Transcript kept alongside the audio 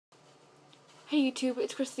Hey YouTube,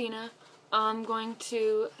 it's Christina. I'm going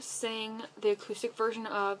to sing the acoustic version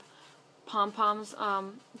of Pom Poms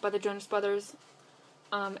by the Jonas Brothers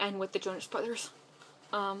and with the Jonas Brothers.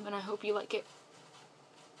 And I hope you like it.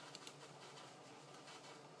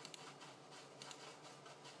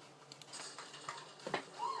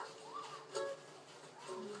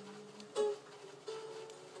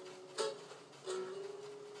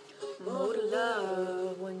 More to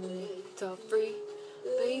love when it's all free.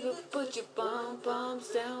 Baby, put your pom-poms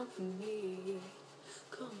down for me.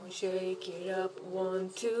 Come on, shake it up, 1,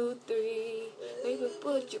 2, 3. Baby,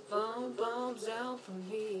 put your pom-poms down for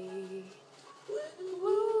me.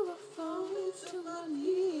 Move I fall to my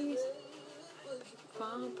knees. Baby,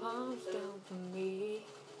 pom-poms down for me.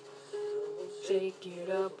 Shake it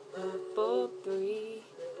up, 1, 4, 3.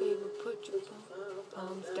 Baby, put your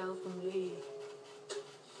pom-poms down for me.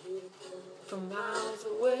 From miles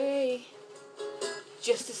away,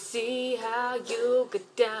 just to see how you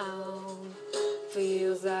get down.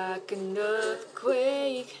 Feels like an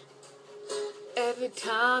earthquake every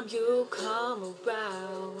time you come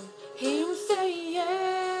around. Hear him say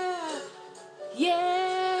yeah,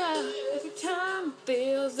 yeah. Every time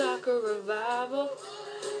feels like a revival.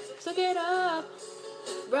 So get up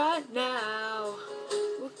right now.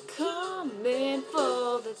 We're coming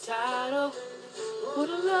for the title. What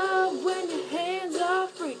a love when your hands are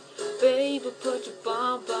free. Baby, put your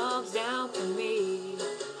pom-poms down for me.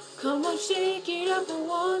 Come on, shake it up,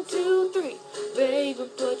 1, 2, 3. Baby,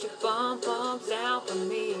 put your pom-poms down for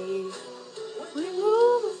me. We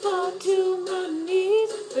move and fall to my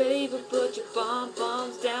knees. Baby, put your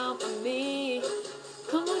pom-poms down for me.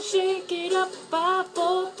 Come on, shake it up, 5,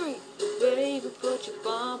 4, 3. Baby, put your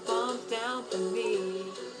pom-poms down for me.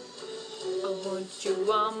 I want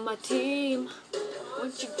you on my team.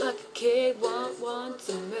 Want you like a kid wants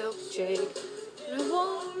a milkshake. And I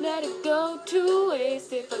won't let it go to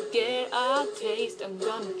waste. If I get a taste, I'm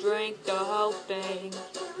gonna drink the whole thing.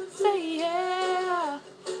 Say yeah,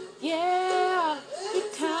 yeah.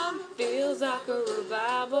 Good time feels like a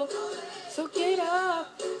revival. So get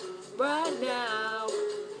up right now.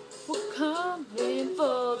 We're coming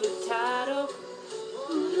for the title.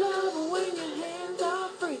 Love it when your hands are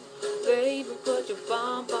free. Baby, put your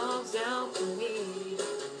pom-poms down for me.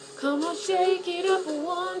 Come on, shake it up,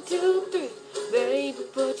 1, 2, 3. Baby,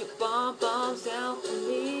 put your pom-poms down for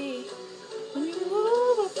me. When you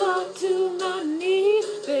move, I fall to my knees.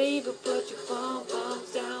 Baby, put your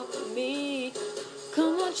pom-poms down for me.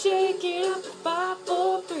 Come on, shake it up, 5,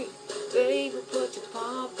 4, 3. Baby, put your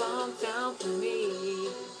pom-poms down for me.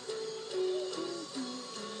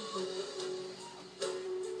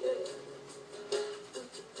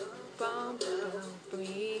 Pom down for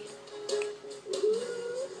me.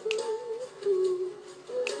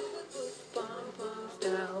 Pom-poms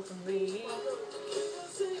down for me.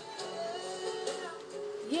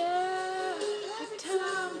 Yeah, the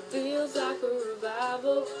time feels like a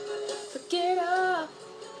revival. So get up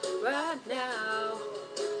right now.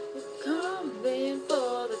 We're coming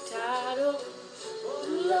for the title.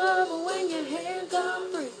 Love it when your hands are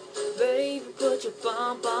free. Baby, put your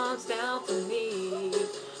pom-poms down for me.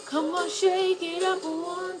 Come on, shake it up,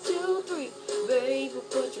 1, 2, 3. Baby,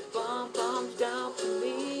 put your pom-poms down for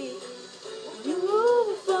me. You move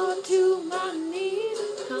and fall to my knees.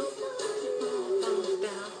 Come on, put your pom-poms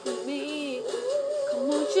down for me. Come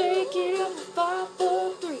on, shake it up, 5,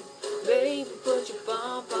 4, 3. Baby, put your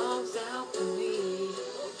pom-poms down for me.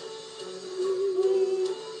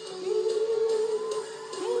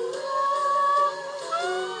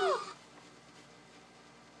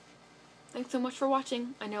 Thanks so much for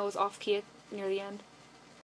watching. I know it was off-key near the end.